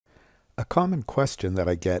A common question that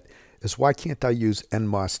I get is why can't I use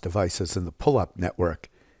NMOS devices in the pull-up network?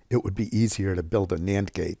 It would be easier to build a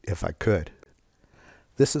Nand gate if I could.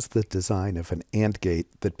 This is the design of an AND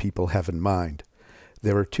gate that people have in mind.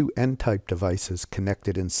 There are two N-type devices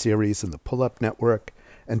connected in series in the pull-up network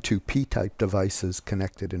and two P-type devices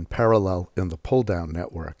connected in parallel in the pull-down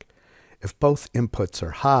network. If both inputs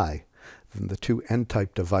are high, then the two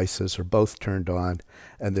N-type devices are both turned on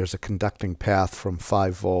and there's a conducting path from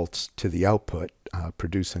 5 volts to the output,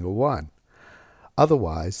 producing a 1.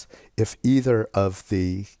 Otherwise, if either of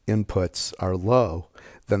the inputs are low,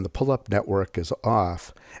 then the pull-up network is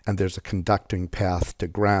off and there's a conducting path to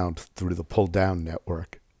ground through the pull-down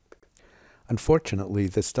network. Unfortunately,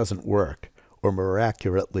 this doesn't work, or more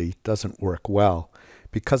accurately, doesn't work well,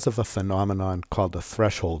 because of a phenomenon called a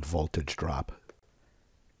threshold voltage drop.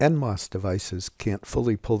 NMOS devices can't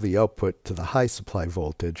fully pull the output to the high supply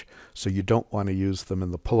voltage, so you don't want to use them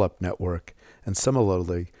in the pull-up network, and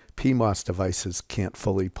similarly, PMOS devices can't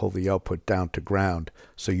fully pull the output down to ground,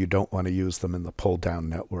 so you don't want to use them in the pull-down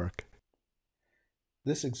network.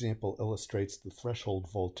 This example illustrates the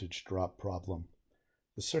threshold voltage drop problem.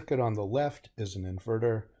 The circuit on the left is an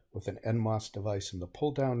inverter with an NMOS device in the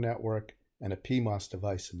pull-down network and a PMOS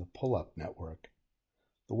device in the pull-up network.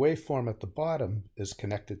 The waveform at the bottom is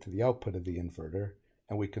connected to the output of the inverter,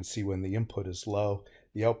 and we can see when the input is low,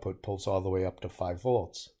 the output pulls all the way up to 5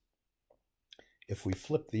 volts. If we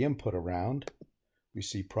flip the input around, we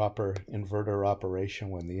see proper inverter operation.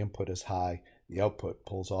 When the input is high, the output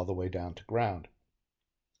pulls all the way down to ground.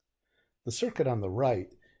 The circuit on the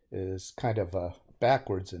right is kind of a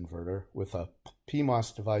backwards inverter with a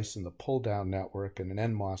PMOS device in the pull-down network and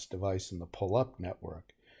an NMOS device in the pull-up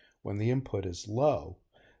network. When the input is low,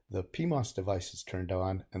 the PMOS device is turned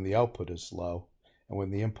on and the output is low. And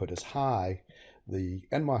when the input is high, the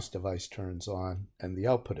NMOS device turns on and the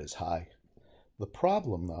output is high. The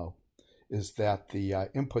problem, though, is that the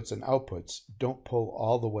inputs and outputs don't pull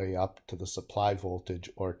all the way up to the supply voltage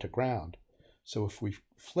or to ground. So if we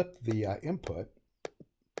flip the input,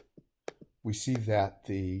 we see that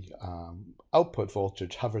the output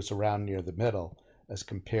voltage hovers around near the middle as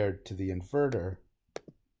compared to the inverter,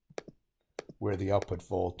 where the output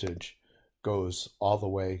voltage goes all the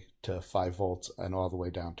way to 5 volts and all the way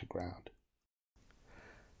down to ground.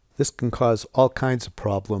 This can cause all kinds of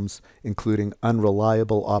problems, including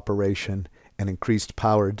unreliable operation and increased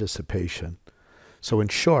power dissipation. So in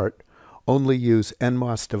short, only use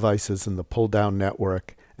NMOS devices in the pull-down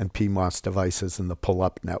network and PMOS devices in the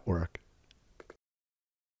pull-up network.